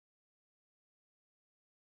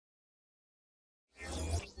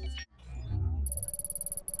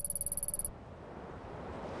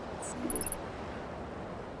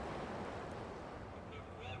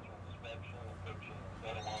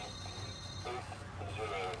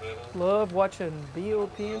Love watching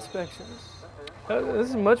BOP inspections. This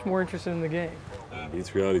is much more interesting than the game.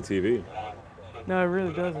 Beats reality TV. No, it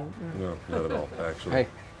really doesn't. No, not at all, actually. Hey,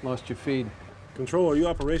 lost your feed. Control, are you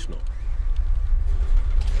operational?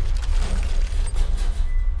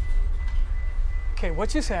 Okay, what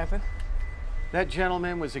just happened? That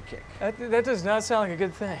gentleman was a kick. That does not sound like a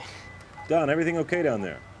good thing. Don, everything okay down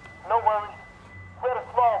there? No worries. We had a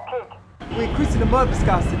small kick. We're increasing the mud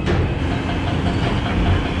viscosity.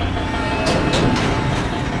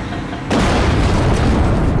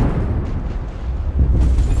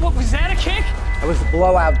 What, was that a kick? That was a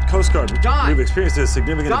blowout. Coast Guard, Don! we've experienced a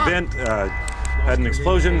significant Don! event, had an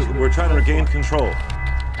explosion. We're trying to regain control.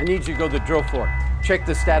 I need you to go to the drill floor. Check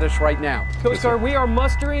the status right now. Coast Guard, we are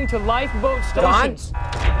mustering to lifeboat Don? stations.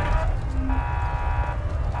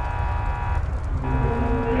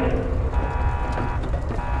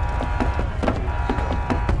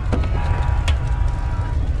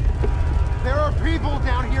 There are people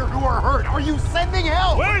down here who are hurt. Are you sending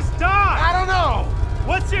help? Where's Don? I don't know.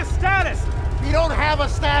 What's your status? We don't have a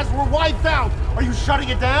status. We're wiped out. Are you shutting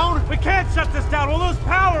it down? We can't shut this down. We'll lose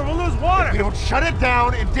power. We'll lose water. If we don't shut it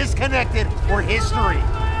down and disconnect it, we're history.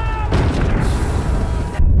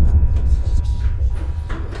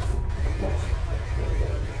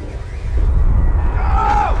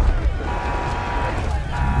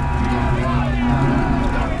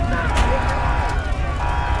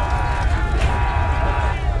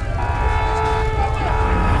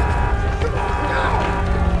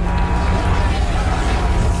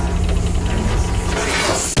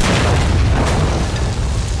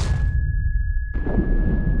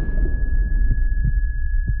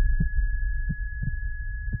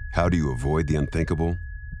 How do you avoid the unthinkable?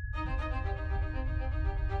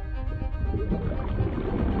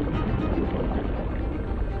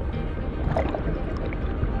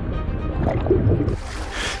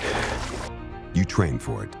 You train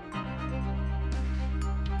for it.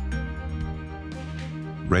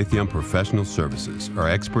 Raytheon Professional Services are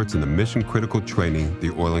experts in the mission-critical training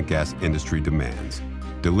the oil and gas industry demands,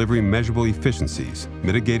 delivering measurable efficiencies,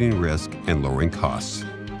 mitigating risk, and lowering costs.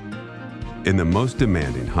 In the most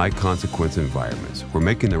demanding, high-consequence environments, where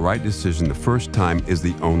making the right decision the first time is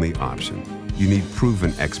the only option. You need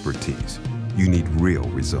proven expertise. You need real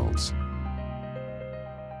results.